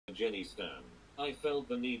Jennie stan. I felt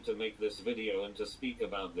the need to make this video and to speak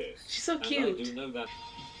about this. She's so cute. And I do know that.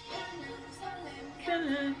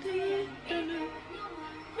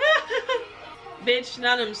 Bitch,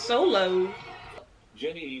 not him solo.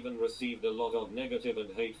 Jennie even received a lot of negative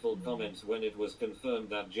and hateful comments when it was confirmed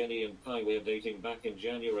that Jennie and Pi were dating back in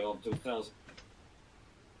January of 2000.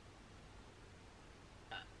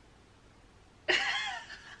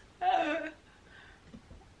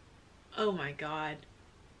 Oh my god.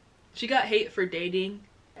 She got hate for dating.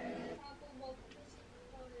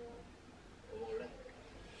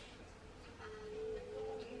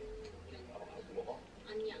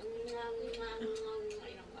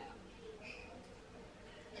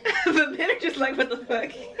 The men are just like, what the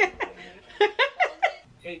fuck?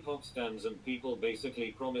 K-pop stans and people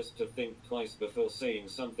basically promised to think twice before saying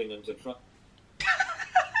something and to try.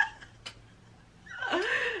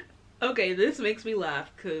 Okay, this makes me laugh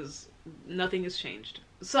because nothing has changed.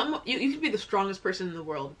 You could be the strongest person in the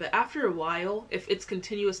world, but after a while, if it's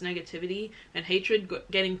continuous negativity and hatred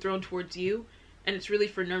getting thrown towards you, and it's really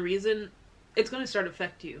for no reason, it's going to start to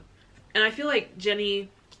affect you. And I feel like Jennie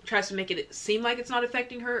tries to make it seem like it's not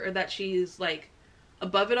affecting her or that she's like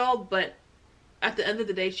above it all, but at the end of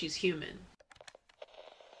the day, she's human.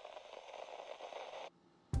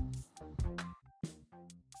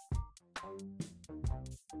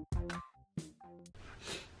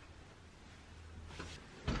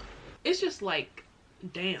 It's just like,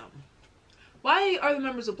 damn. Why are the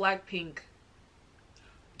members of Blackpink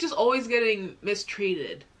just always getting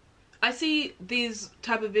mistreated? I see these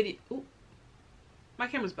type of videos. Ooh, my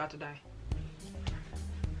camera's about to die.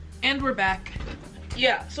 And we're back.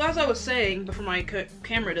 Yeah, so as I was saying before my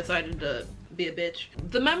camera decided to be a bitch,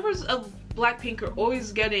 the members of Blackpink are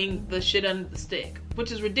always getting the shit under the stick,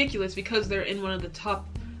 which is ridiculous because they're in one of the top,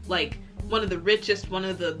 like, one of the richest, one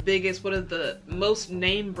of the biggest, one of the most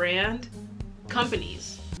name brand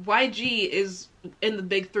companies. YG is in the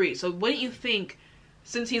big three, so wouldn't you think,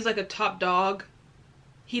 since he's like a top dog,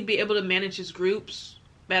 he'd be able to manage his groups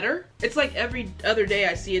better? It's like every other day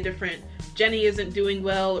I see a different, Jennie isn't doing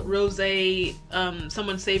well, Rose,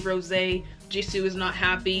 someone save Rose, Jisoo is not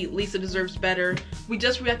happy, Lisa deserves better. We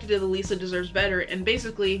just reacted to the Lisa deserves better, and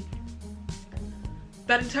basically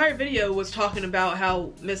that entire video was talking about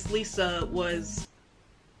how Miss Lisa was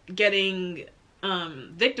getting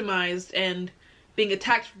victimized and being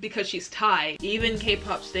attacked because she's Thai. Even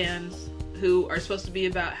K-pop stans who are supposed to be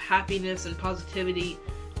about happiness and positivity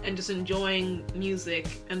and just enjoying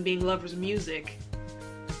music and being lovers of music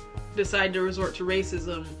decide to resort to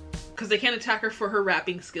racism because they can't attack her for her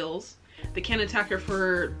rapping skills. They can't attack her for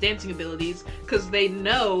her dancing abilities because they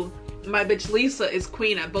know my bitch Lisa is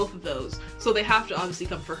queen at both of those. So they have to obviously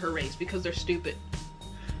come for her race because they're stupid.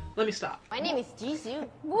 Let me stop. My name is Jisoo.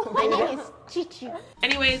 My name is Chichu.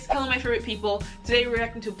 Anyways, hello my favorite people. Today we're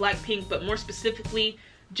reacting to Blackpink, but more specifically,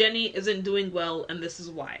 Jennie isn't doing well and this is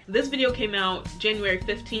why. This video came out January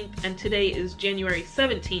 15th and today is January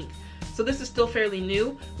 17th. So this is still fairly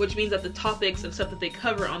new, which means that the topics and stuff that they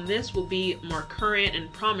cover on this will be more current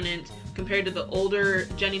and prominent compared to the older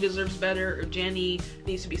Jennie deserves better or Jennie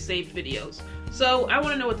needs to be saved videos. So I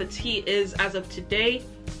want to know what the tea is as of today.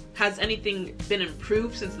 Has anything been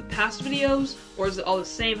improved since the past videos, or is it all the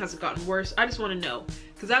same? Has it gotten worse? I just want to know,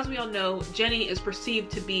 because as we all know, Jennie is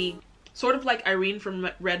perceived to be sort of like Irene from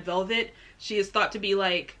Red Velvet. She is thought to be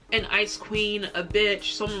like an ice queen, a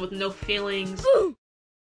bitch, someone with no feelings,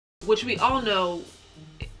 which we all know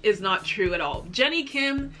is not true at all. Jennie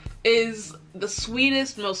Kim is the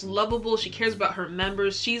sweetest, most lovable. She cares about her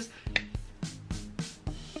members.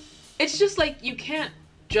 It's just like you can't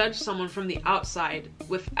judge someone from the outside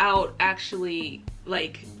without actually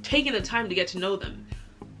like taking the time to get to know them.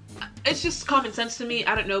 It's just common sense to me.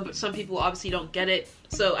 I don't know, but some people obviously don't get it.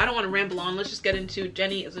 So I don't want to ramble on. Let's just get into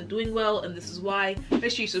Jennie isn't doing well and this is why.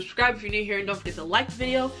 Make sure you subscribe if you're new here and don't forget to like the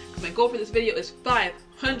video because my goal for this video is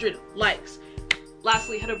 500 likes.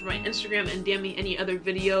 Lastly, head over to my Instagram and DM me any other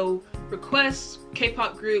video requests,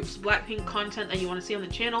 K-pop groups, Blackpink content that you want to see on the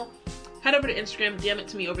channel. Head over to Instagram, DM it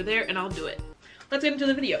to me over there and I'll do it. Let's get into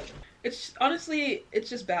the video. Honestly, it's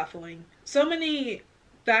just baffling. So many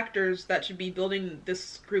factors that should be building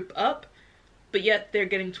this group up, but yet they're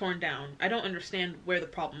getting torn down. I don't understand where the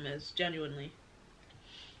problem is, genuinely.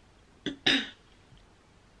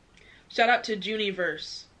 Shout out to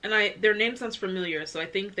Juniverse. And their name sounds familiar, so I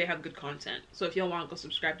think they have good content. So if y'all want, go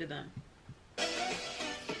subscribe to them.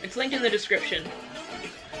 It's linked in the description.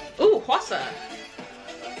 Ooh, Hwasa.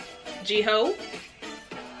 Jiho.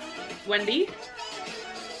 Wendy.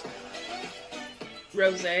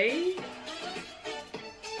 Rose.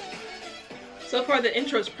 So far the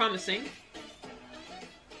intro is promising.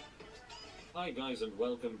 Hi guys and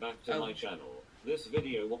welcome back to my channel. This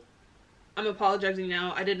video... I'm apologizing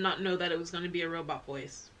now. I did not know that it was going to be a robot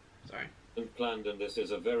voice. Sorry. ...planned, and this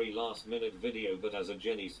is a very last minute video, but as a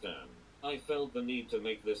Jennie stan, I felt the need to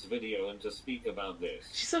make this video and to speak about this.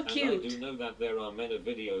 She's so cute. And I do know that there are many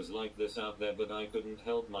videos like this out there, but I couldn't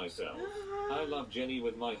help myself. I love Jennie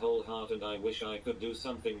with my whole heart and I wish I could do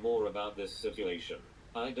something more about this situation.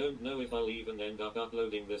 I don't know if I'll even end up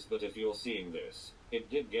uploading this, but if you're seeing this, it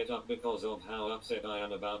did get up because of how upset I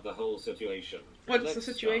am about the whole situation. What's the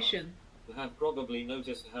situation? You have probably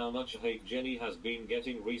noticed how much hate Jennie has been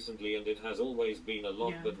getting recently, and it has always been a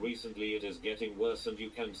lot, but recently it is getting worse, and you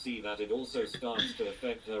can see that it also starts to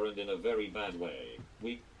affect her, and in a very bad way.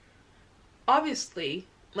 Obviously,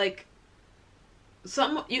 like,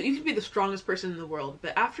 you could be the strongest person in the world,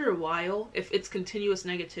 but after a while, if it's continuous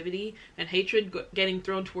negativity and hatred getting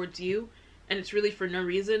thrown towards you, and it's really for no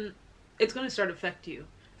reason, it's going to start to affect you.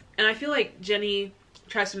 And I feel like Jennie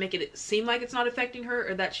tries to make it seem like it's not affecting her,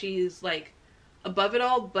 or that she's, like, above it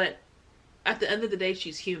all, but at the end of the day,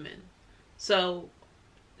 she's human. So,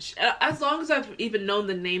 as long as I've even known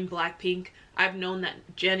the name Blackpink, I've known that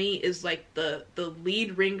Jennie is, like, the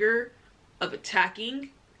lead ringer of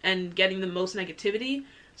attacking and getting the most negativity.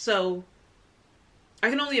 So I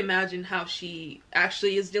can only imagine how she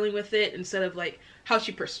actually is dealing with it, instead of like how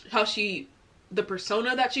she the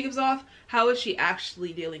persona that she gives off. How is she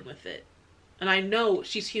actually dealing with it? And I know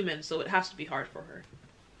she's human, so it has to be hard for her.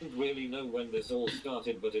 I didn't really know when this all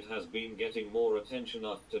started, but it has been getting more attention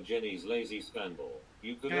after Jennie's lazy scandal.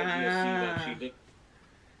 You could obviously see that she did.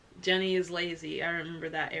 Jennie is lazy. I remember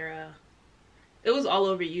that era. It was all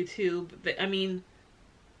over YouTube. But, I mean,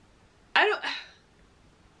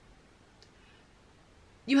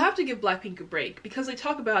 you have to give Blackpink a break, because they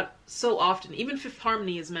talk about so often, even Fifth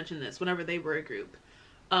Harmony has mentioned this whenever they were a group,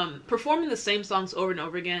 performing the same songs over and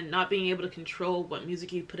over again, not being able to control what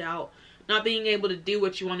music you put out, not being able to do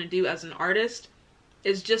what you want to do as an artist,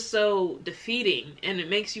 is just so defeating, and it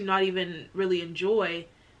makes you not even really enjoy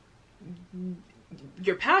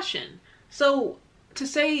your passion. So to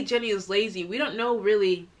say Jennie is lazy, we don't know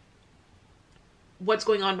really what's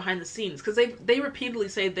going on behind the scenes, because they repeatedly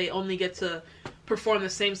say they only get to perform the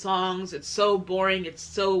same songs. It's so boring. It's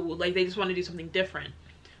so, like, they just want to do something different.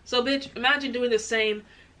 So bitch, imagine doing the same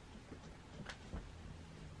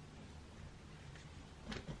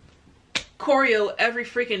choreo every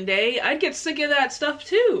freaking day. I'd get sick of that stuff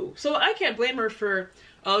too. So I can't blame her for,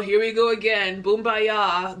 oh, here we go again, boom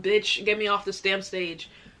baya, bitch, get me off this damn stage.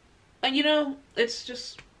 And you know, it's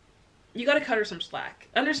just, you gotta cut her some slack.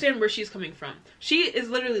 Understand where she's coming from. She is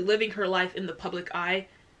literally living her life in the public eye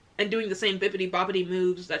and doing the same bippity boppity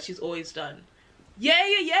moves that she's always done. Yeah,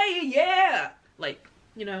 yeah, yeah, yeah, yeah! Like,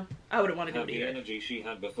 you know, I wouldn't want to go to the energy she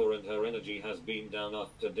had before, and her energy has been down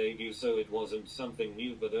after debut, so it wasn't something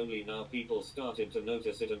new, but only now people started to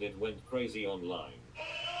notice it and it went crazy online.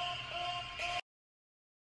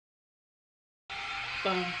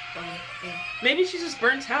 Bum, bum, bum. Maybe she's just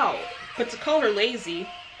burnt out, but to call her lazy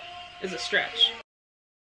is a stretch.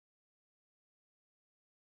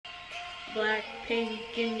 Blackpink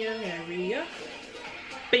in your area.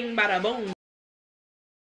 Bing bada boom.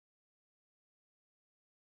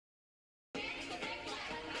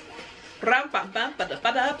 Ram bam bam bada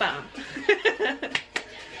bada bam.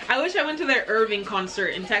 I wish I went to their Irving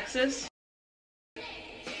concert in Texas.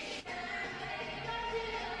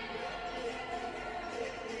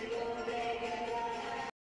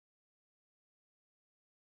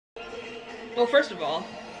 Well, first of all,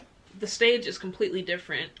 the stage is completely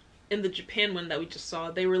different. In the Japan one that we just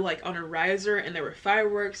saw, they were like on a riser and there were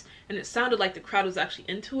fireworks and it sounded like the crowd was actually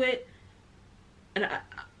into it. And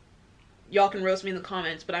y'all can roast me in the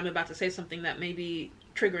comments, but I'm about to say something that may be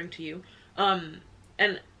triggering to you. And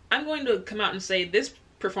I'm going to come out and say this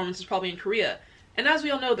performance is probably in Korea. And as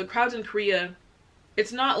we all know, the crowds in Korea,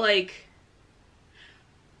 it's not like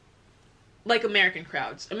American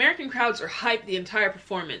crowds. American crowds are hyped the entire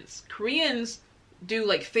performance. Koreans do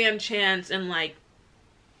like fan chants and like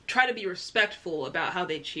try to be respectful about how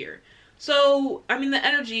they cheer. So, I mean, the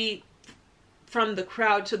energy from the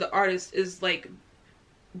crowd to the artist is like,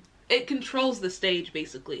 it controls the stage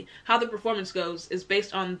basically. How the performance goes is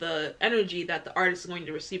based on the energy that the artist is going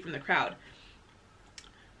to receive from the crowd.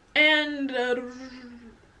 And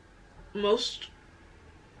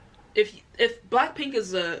if Blackpink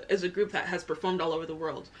is a group that has performed all over the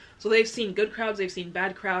world, so they've seen good crowds, they've seen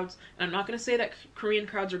bad crowds, and I'm not going to say that Korean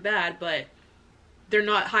crowds are bad, but they're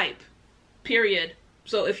not hype, period.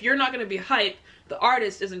 So if you're not going to be hype, the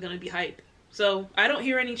artist isn't going to be hype. So I don't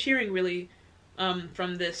hear any cheering really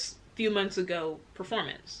from this few months ago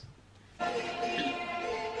performance.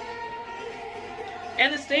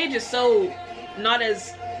 And the stage is so not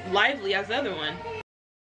as lively as the other one.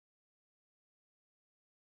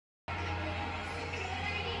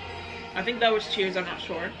 I think that was Cheers, I'm not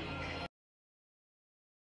sure.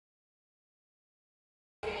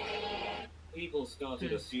 People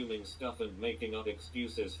started assuming stuff and making up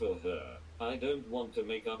excuses for her. I don't want to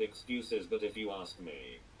make up excuses, but if you ask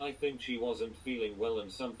me, I think she wasn't feeling well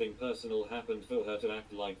and something personal happened for her to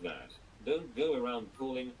act like that. Don't go around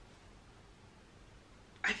calling.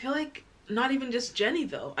 I feel like not even just Jennie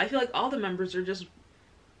though. I feel like all the members are just,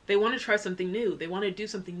 they want to try something new. They want to do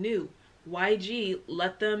something new. YG,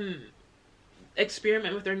 let them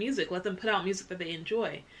experiment with their music. Let them put out music that they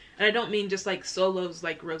enjoy. And I don't mean just like solos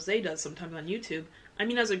like Rose does sometimes on YouTube. I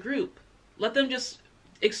mean as a group. Let them just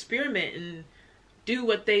experiment and do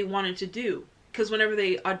what they wanted to do. Because whenever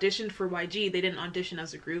they auditioned for YG, they didn't audition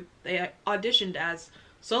as a group. They auditioned as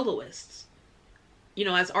soloists. You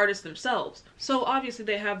know, as artists themselves. So obviously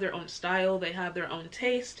they have their own style. They have their own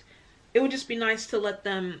taste. It would just be nice to let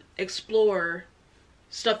them explore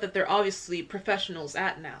stuff that they're obviously professionals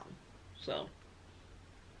at now. So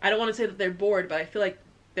I don't want to say that they're bored, but I feel like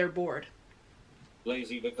they're bored.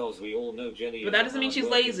 Lazy because we all know Jennie. But that doesn't mean she's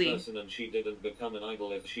lazy. Person and she didn't become an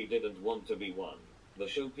idol if she didn't want to be one. The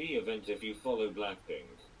Shopee event, if you follow Blackpink,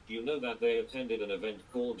 you know that they attended an event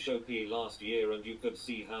called Shopee last year and you could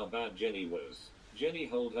see how bad Jennie was. Jennie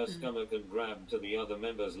held her stomach and grabbed to the other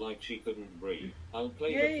members like she couldn't breathe. I'll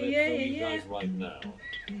play the clip for you guys right now.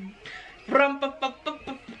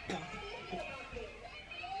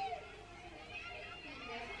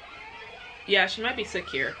 Yeah, she might be sick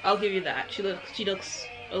here. I'll give you that. She looks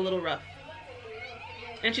a little rough.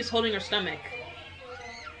 And she's holding her stomach.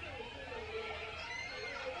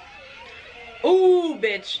 Ooh,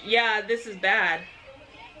 bitch. Yeah, this is bad.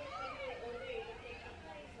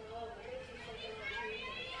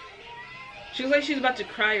 She looks like she's about to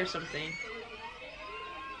cry or something.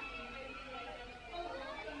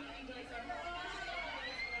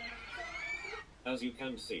 As you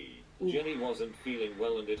can see, Jennie wasn't feeling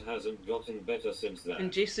well and it hasn't gotten better since then.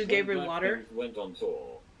 And Jisoo gave her water. Went on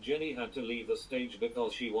tour. Jennie had to leave the stage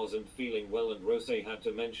because she wasn't feeling well and Rose had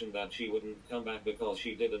to mention that she wouldn't come back because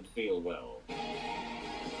she didn't feel well.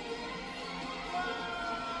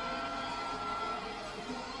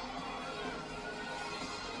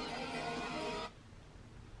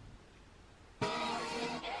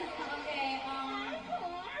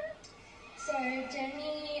 So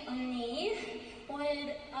Jennie only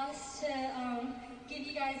wanted us to give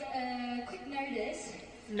you guys a quick notice.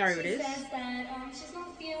 She says that she's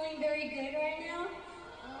not feeling very good right now,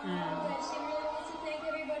 but she really wants to thank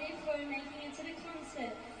everybody for making it to the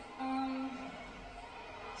concert.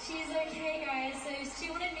 She's okay, guys, so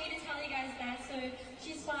she wanted me to tell you guys that, so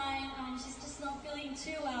she's fine. She's just not feeling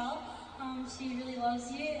too well. She really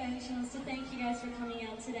loves you and she wants to thank you guys for coming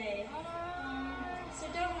out today. So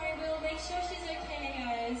don't worry, we'll make sure she's okay,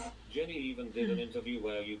 guys. Jennie even did an interview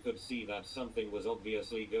where you could see that something was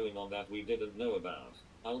obviously going on that we didn't know about.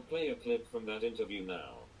 I'll play a clip from that interview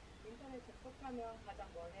now. 인터넷 접속하면 가장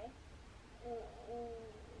뭐해?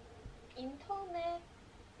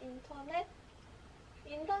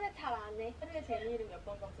 인터넷 잘 안 해. 하루에 제니를 몇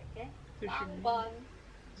번 검색해? 0번.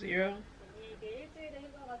 0. 이게 일주일에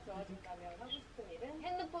휴가가 주어진다면 하고 싶은 일은?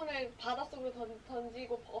 핸드폰을 바닷속으로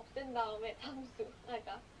던지고 없앤 다음에 잠수.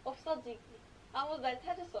 그러니까 없어지기. 아무도 날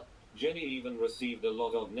찾을 수 없어. Jennie even received a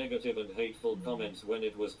lot of negative and hateful comments when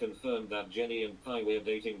it was confirmed that Jennie and Pi were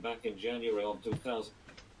dating back in January of 2000.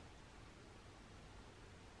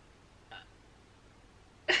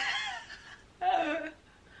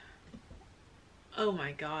 Oh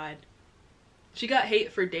my god. She got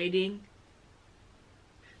hate for dating.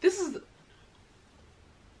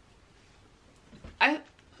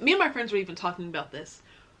 Me and my friends were even talking about this.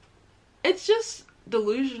 It's just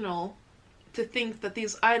delusional to think that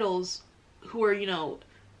these idols who are,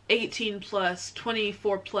 18 plus,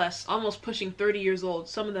 24 plus, almost pushing 30 years old,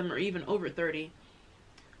 some of them are even over 30,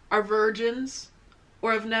 are virgins,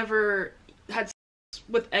 or have never had sex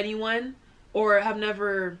with anyone, or have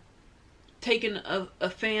never taken a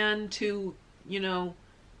fan to,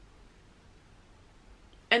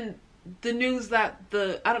 and the news that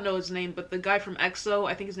I don't know his name, but the guy from EXO,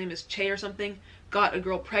 I think his name is Che or something, got a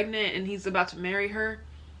girl pregnant and he's about to marry her.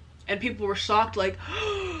 And people were shocked, like,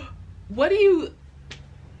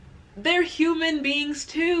 they're human beings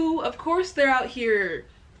too. Of course they're out here.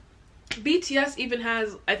 BTS even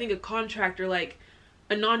has, I think, a contract or like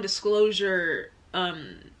a non-disclosure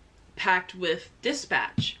pact with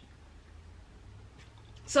Dispatch.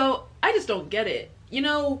 So I just don't get it.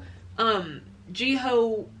 Jiho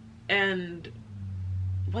and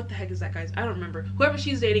what the heck is that guy's? I don't remember. Whoever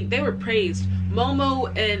she's dating, they were praised. Momo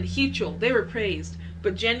and Hichul, they were praised.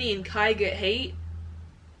 But Jennie and Kai get hate.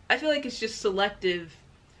 I feel like it's just selective.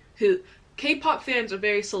 K-pop fans are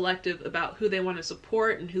very selective about who they want to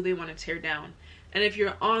support and who they want to tear down. And if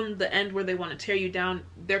you're on the end where they want to tear you down,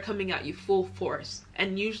 they're coming at you full force.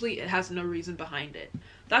 And usually it has no reason behind it.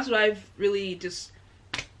 That's what I've really just...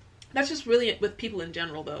 That's just really with people in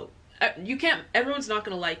general, though. You can't... Everyone's not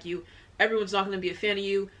going to like you. Everyone's not going to be a fan of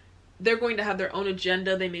you. They're going to have their own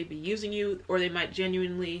agenda. They may be using you, or they might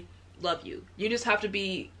genuinely love you. You just have to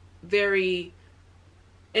be very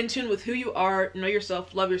in tune with who you are, know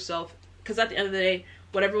yourself, love yourself, because at the end of the day,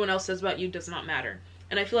 what everyone else says about you does not matter.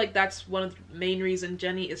 And I feel like that's one of the main reasons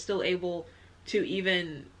Jennie is still able to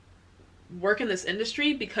even work in this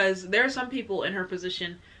industry, because there are some people in her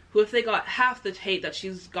position who, if they got half the hate that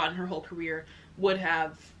she's gotten her whole career, would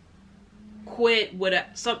have quit,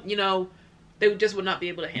 they just would not be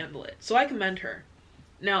able to handle it. So I commend her.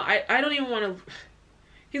 Now, I don't even want to...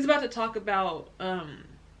 He's about to talk about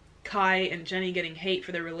Kai and Jennie getting hate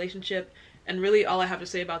for their relationship, and really all I have to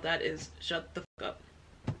say about that is shut the fuck up.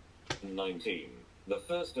 19. The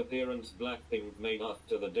first appearance Blackpink made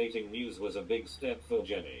after the dating news was a big step for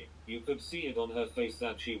Jennie. You could see it on her face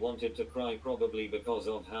that she wanted to cry, probably because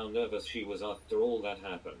of how nervous she was after all that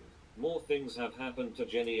happened. More things have happened to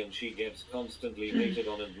Jennie and she gets constantly hated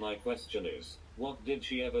on, and my question is, what did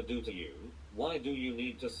she ever do to you? Why do you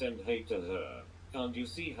need to send hate to her? Can't you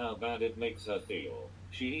see how bad it makes her feel?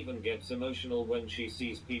 She even gets emotional when she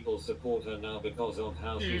sees people support her now because of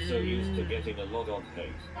how she's so used to getting a lot of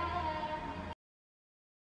hate.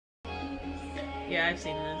 Yeah, I've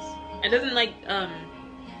seen this. And doesn't, like,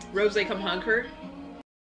 Rose come hug her?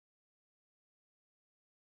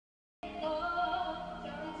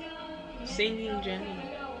 Singing Jennie.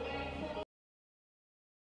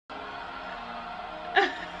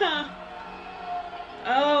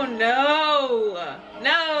 Oh no!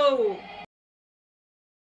 No!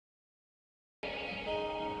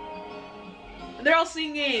 They're all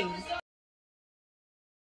singing!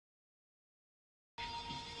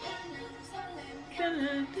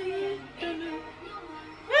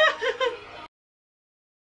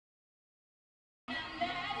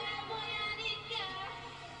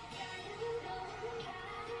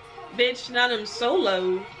 Bitch, not him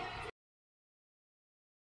solo.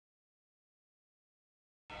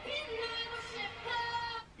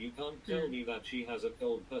 You can't tell me that she has a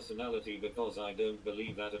cold personality, because I don't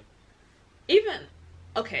believe that. Even,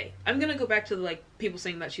 okay, I'm gonna go back to like people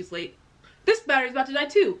saying that she's late. This battery's about to die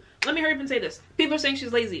too. Let me hurry up and say this. People are saying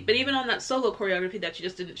she's lazy, but even on that solo choreography that she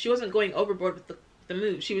just didn't, she wasn't going overboard with the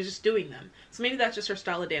moves. She was just doing them. So maybe that's just her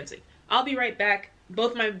style of dancing. I'll be right back.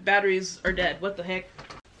 Both my batteries are dead. What the heck?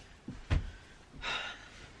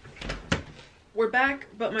 We're back,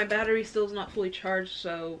 but my battery still is not fully charged,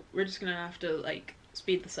 so we're just gonna have to like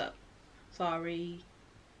speed this up. Sorry.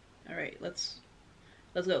 All right, let's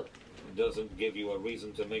go. Doesn't give you a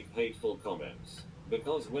reason to make hateful comments.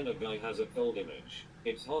 Because when a guy has a cold image,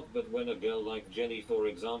 it's hot, but when a girl like Jennie, for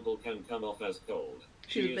example, can come off as cold,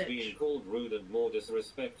 she is being called rude and more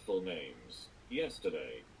disrespectful names.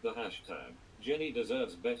 Yesterday, the hashtag Jennie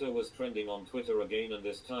deserves better was trending on Twitter again, and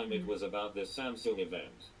this time it was about this Samsung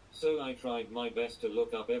event. So I tried my best to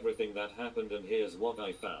look up everything that happened, and here's what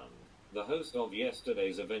I found. The host of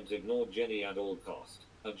yesterday's event ignored Jennie at all cost.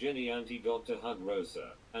 A Jennie auntie got to hug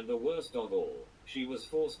Rosa, and the worst of all, she was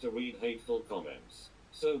forced to read hateful comments.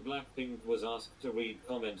 So Blackpink was asked to read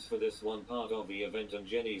comments for this one part of the event, and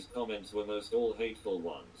Jennie's comments were most all hateful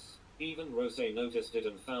ones. Even Rosa noticed it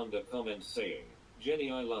and found a comment saying,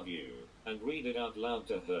 "Jennie, I love you," and read it out loud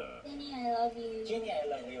to her. Jennie, I love you. Jennie, I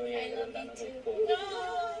love you. I love you too.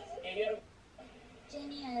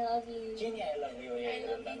 Jennie, I love you. Jennie, I love you. I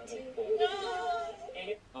love you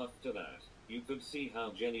too. After that, you could see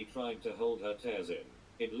how Jennie tried to hold her tears in.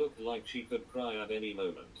 It looked like she could cry at any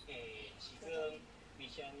moment. 지금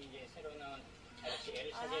미션이 이제 새로 나온 아저씨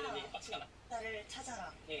애를 찾아야 되는데 박수가 나를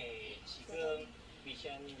찾아라. 지금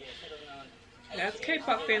미션이 이제 새로 나온 That's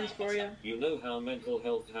K-pop fans for you. You know how mental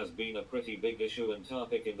health has been a pretty big issue and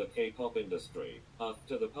topic in the K-pop industry.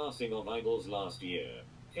 After the passing of idols last year,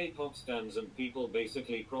 K-pop stans and people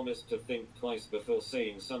basically promised to think twice before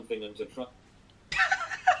saying something and to try.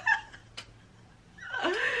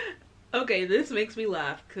 Okay, this makes me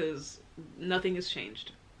laugh because nothing has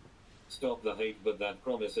changed. Stop the hate, but that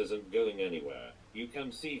promise isn't going anywhere. You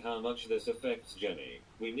can see how much this affects Jennie.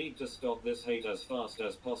 We need to stop this hate as fast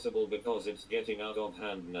as possible because it's getting out of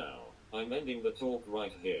hand now. I'm ending the talk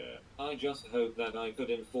right here. I just hope that I could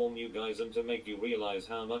inform you guys and to make you realize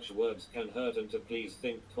how much words can hurt and to please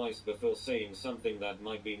think twice before saying something that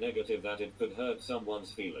might be negative that it could hurt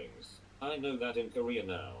someone's feelings. I know that in Korea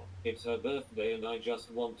now. It's her birthday and I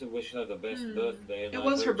just want to wish her the best birthday, and It I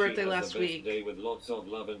was her hope she birthday has last the best week. day with lots of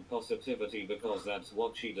love and positivity because that's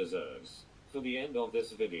what she deserves. For the end of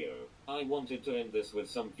this video, I wanted to end this with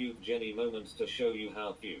some cute Jennie moments to show you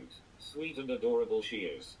how cute, sweet and adorable she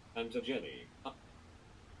is. And to Jennie,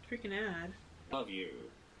 Freaking ad. love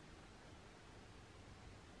you.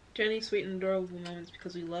 Jennie, sweet and adorable moments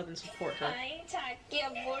because we love and support her. 아이 자기야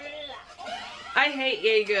몰라. I hate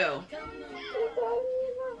Yaego.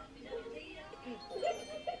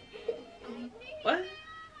 What?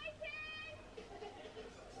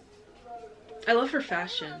 I love her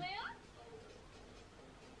fashion.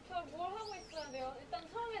 저뭘 하고 있어야 돼요? 일단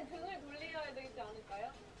처음엔 등을 돌려야 되지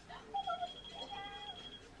않을까요?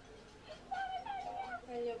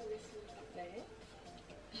 달려보겠습니다. 네.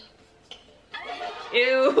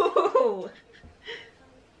 Ew.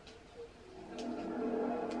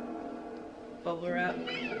 Bubble wrap.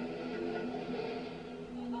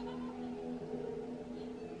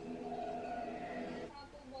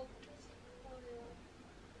 나도 먹고 싶어요.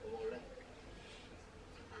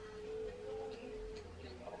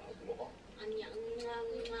 아니 이런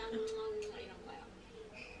거요.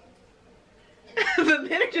 The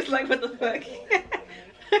men are just like, what the fuck?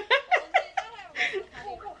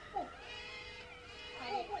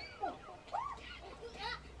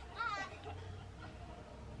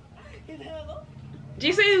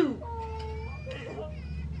 Jisoo!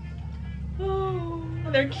 Oh,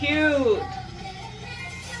 they're cute.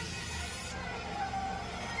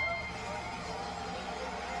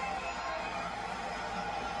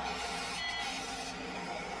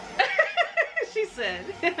 She said.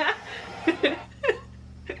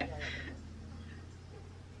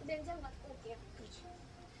 냄새 맡고 올게요.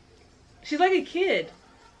 She's like a kid.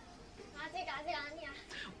 아직 아니야.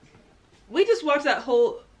 We just watched that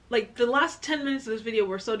whole, like, the last 10 minutes of this video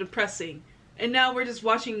were so depressing. And now we're just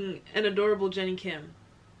watching an adorable Jennie Kim.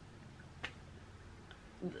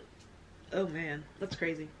 Oh man, that's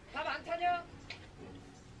crazy. 밥안 타죠?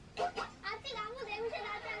 아직 아무 냄새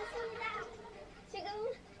나지 않습니다. 지금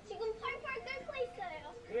펄펄 끓고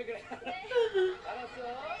있어요. 그래. 네. 알았어.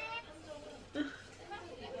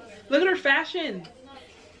 Look at her fashion.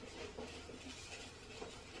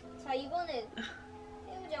 자 이번엔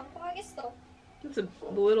태우지 않고 하겠어. It's a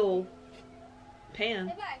little pan.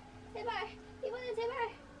 제발 이번엔 제발.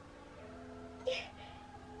 야.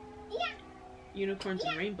 Unicorns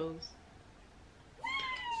and rainbows.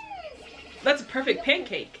 That's a perfect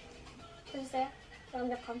pancake. 보셨어요?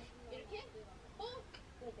 완벽함.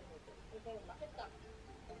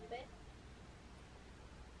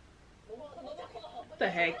 What the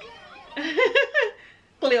heck?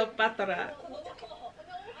 Cleopatra.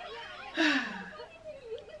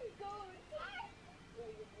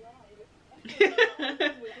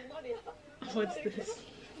 What's this?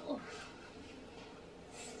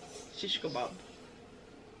 Shish kebab.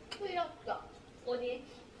 틀렸다. 어디?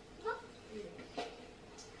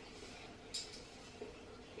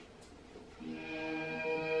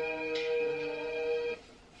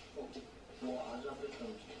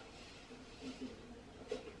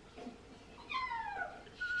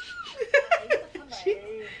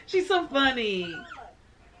 She's so funny.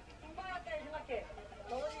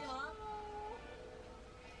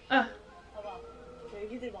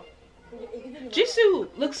 Jisoo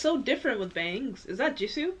looks so different with bangs. Is that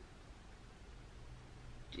Jisoo?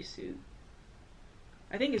 Jisoo.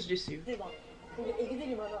 I think it's Jisoo.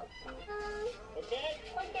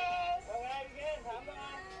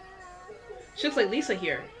 She looks like Lisa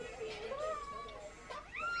here.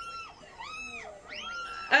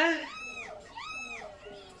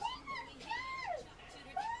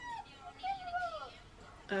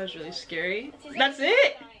 That was really scary. That's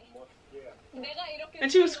it! And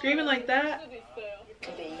she was screaming like that.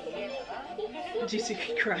 Jisoo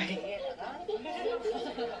could cry.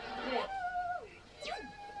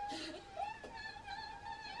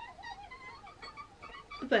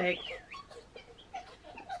 What the heck?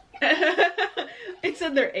 It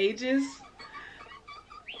said their ages.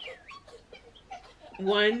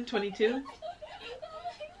 1, 22.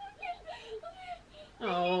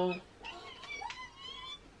 Oh.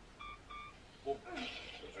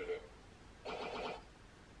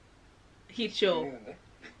 Hicho.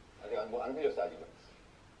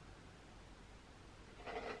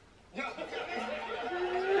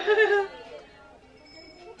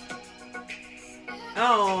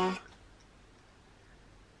 Oh.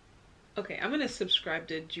 Okay, I'm gonna subscribe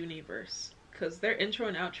to Juniverse because their intro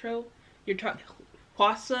and outro, you're talking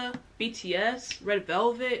Hwasa, BTS, Red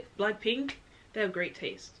Velvet, Blackpink, they have great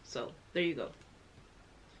taste. So there you go.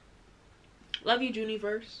 Love you,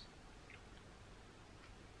 Juniverse.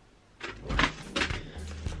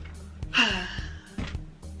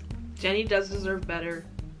 Jennie does deserve better.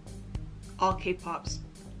 All K-pops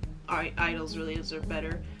idols really deserve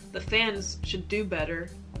better. The fans should do better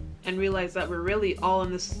and realize that we're really all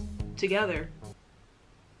in this together.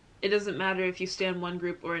 It doesn't matter if you stand one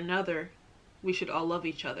group or another. We should all love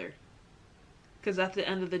each other. Because at the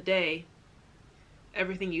end of the day,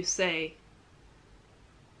 everything you say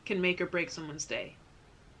can make or break someone's day.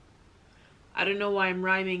 I don't know why I'm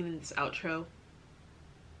rhyming in this outro.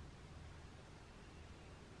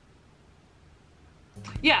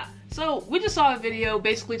 Yeah, so we just saw a video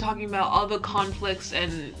basically talking about all the conflicts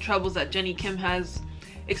and troubles that Jennie Kim has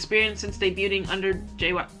experienced since debuting under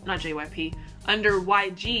under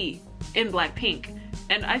YG in Blackpink.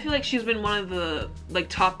 And I feel like she's been one of the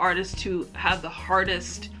top artists to have the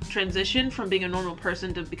hardest transition from being a normal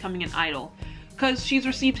person to becoming an idol. Because she's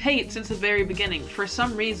received hate since the very beginning. For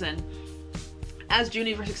some reason, as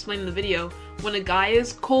Juniverse explained in the video, when a guy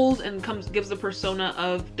is cold and gives the persona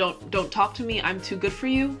of don't talk to me, I'm too good for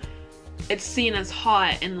you, it's seen as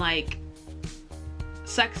hot and like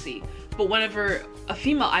sexy. But whenever a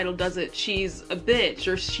female idol does it, she's a bitch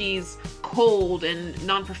or she's cold and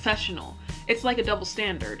non-professional. It's like a double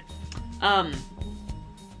standard.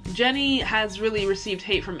 Jennie has really received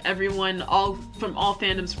hate from everyone, from all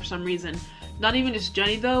fandoms for some reason. Not even just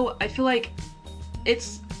Jennie though. I feel like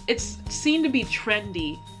it's seen to be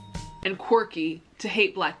trendy and quirky to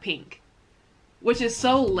hate Blackpink, which is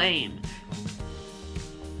so lame.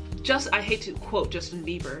 I hate to quote Justin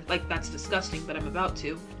Bieber, like that's disgusting, but I'm about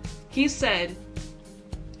to. He said,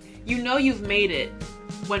 "You know you've made it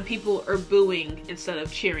when people are booing instead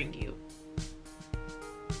of cheering you."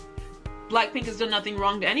 Blackpink has done nothing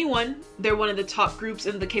wrong to anyone. They're one of the top groups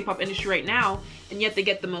in the K-pop industry right now, and yet they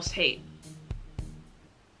get the most hate.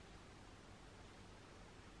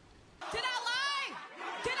 Did I lie?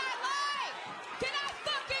 Did I lie? Did I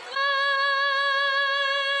fucking lie?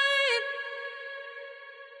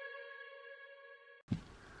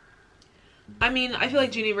 I mean, I feel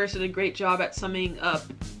like Juniverse did a great job at summing up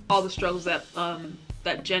all the struggles that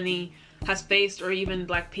that Jennie has faced, or even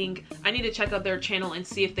Blackpink. I need to check out their channel and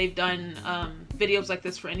see if they've done videos like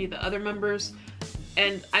this for any of the other members.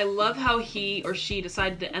 And I love how he or she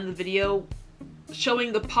decided to end the video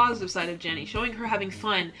showing the positive side of Jennie, showing her having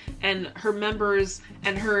fun and her members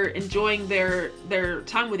and her enjoying their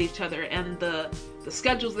time with each other and the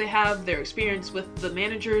schedules they have, their experience with the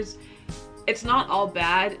managers. It's not all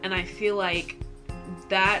bad, and I feel like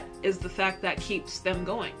that is the fact that keeps them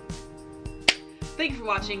going. Thank you for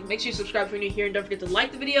watching. Make sure you subscribe if you're new here, and don't forget to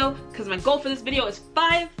like the video, because my goal for this video is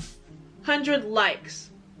 500 likes.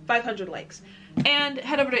 500 likes. And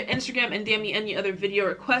head over to Instagram and DM me any other video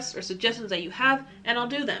requests or suggestions that you have, and I'll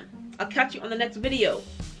do them. I'll catch you on the next video.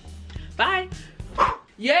 Bye.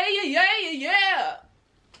 Yeah, yeah, yeah, yeah, yeah.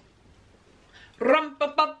 Rum,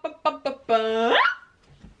 ba, ba, ba, ba, ba, ba.